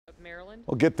Maryland.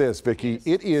 Well, get this, Vicki.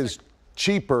 It is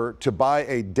cheaper to buy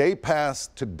a day pass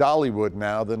to Dollywood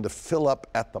now than to fill up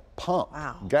at the pump.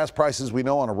 Wow. Gas prices, we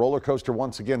know, on a roller coaster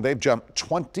once again. They've jumped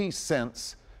 20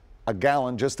 cents a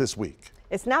gallon just this week.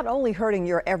 It's not only hurting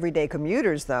your everyday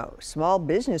commuters, though. Small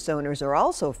business owners are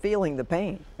also feeling the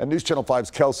pain. And News Channel 5's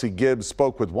Kelsey Gibbs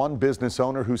spoke with one business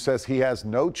owner who says he has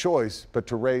no choice but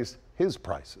to raise his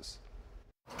prices.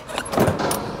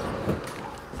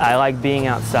 I like being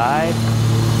outside.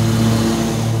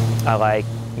 I like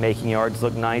making yards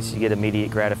look nice. You get immediate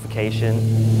gratification.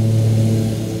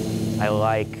 I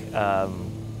like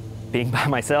being by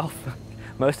myself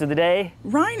most of the day.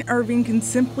 Ryan Irving can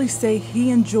simply say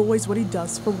he enjoys what he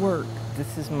does for work.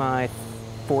 This is my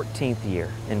 14th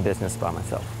year in business by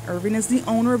myself. Irving is the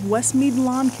owner of Westmead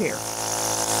Lawn Care.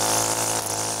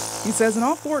 He says in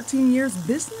all 14 years,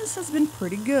 business has been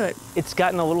pretty good. It's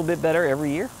gotten a little bit better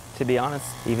every year, to be honest,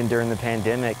 even during the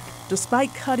pandemic.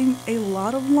 Despite cutting a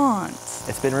lot of lawns,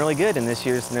 It's been really good, and this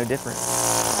year's no different.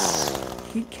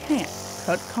 he can't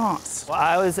cut costs. Well,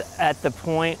 I was at the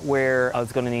point where I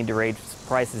was going to need to raise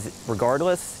prices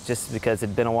regardless, just because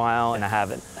it'd been a while and I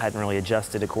hadn't really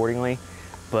adjusted accordingly.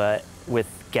 But with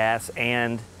gas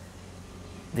and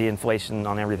the inflation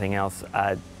on everything else,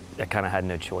 I kind of had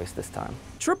no choice this time.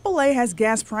 AAA has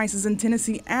gas prices in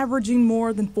Tennessee averaging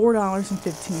more than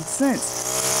 $4.15.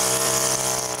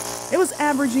 It was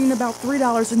averaging about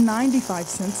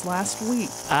 $3.95 last week.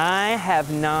 I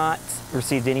have not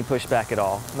received any pushback at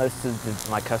all. Most of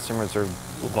my customers are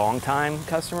long-time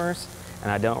customers,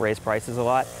 and I don't raise prices a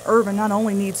lot. Irvin not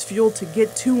only needs fuel to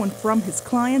get to and from his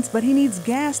clients, but he needs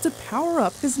gas to power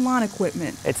up his lawn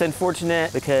equipment. It's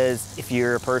unfortunate because if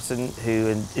you're a person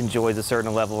who enjoys a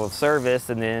certain level of service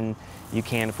and then you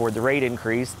can't afford the rate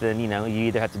increase, then you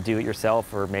either have to do it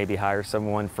yourself or maybe hire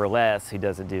someone for less who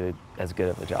doesn't do as good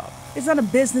of a job. It's not a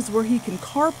business where he can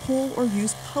carpool or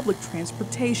use public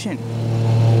transportation.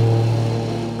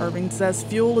 Irving says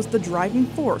fuel is the driving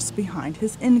force behind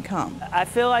his income. I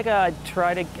feel like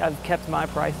I've kept my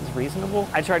prices reasonable.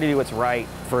 I try to do what's right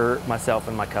for myself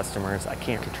and my customers. I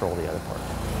can't control the other part.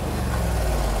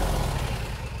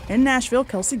 In Nashville,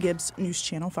 Kelsey Gibbs, News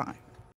Channel 5.